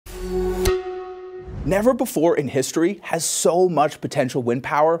Never before in history has so much potential wind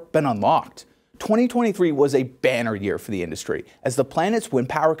power been unlocked. 2023 was a banner year for the industry as the planet's wind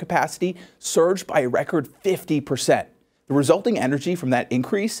power capacity surged by a record 50%. The resulting energy from that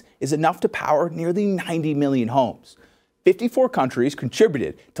increase is enough to power nearly 90 million homes. 54 countries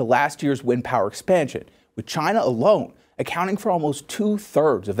contributed to last year's wind power expansion, with China alone accounting for almost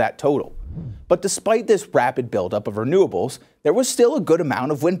 2/3 of that total. But despite this rapid buildup of renewables, there was still a good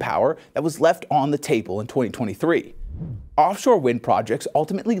amount of wind power that was left on the table in 2023. Offshore wind projects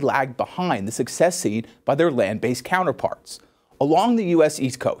ultimately lagged behind the success seen by their land-based counterparts. Along the U.S.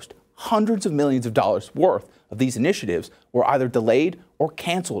 East Coast, hundreds of millions of dollars worth of these initiatives were either delayed or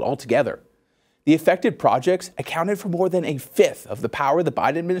canceled altogether. The affected projects accounted for more than a fifth of the power the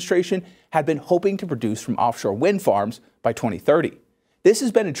Biden administration had been hoping to produce from offshore wind farms by 2030. This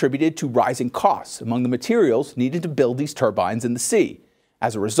has been attributed to rising costs among the materials needed to build these turbines in the sea.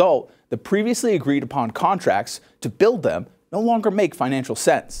 As a result, the previously agreed upon contracts to build them no longer make financial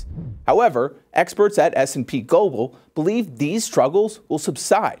sense. However, experts at S&P Global believe these struggles will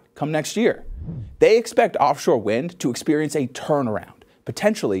subside come next year. They expect offshore wind to experience a turnaround,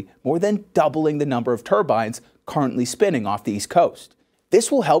 potentially more than doubling the number of turbines currently spinning off the East Coast.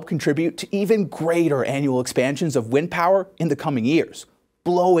 This will help contribute to even greater annual expansions of wind power in the coming years,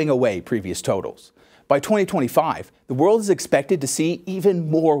 blowing away previous totals. By 2025, the world is expected to see even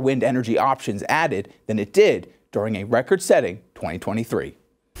more wind energy options added than it did during a record-setting 2023.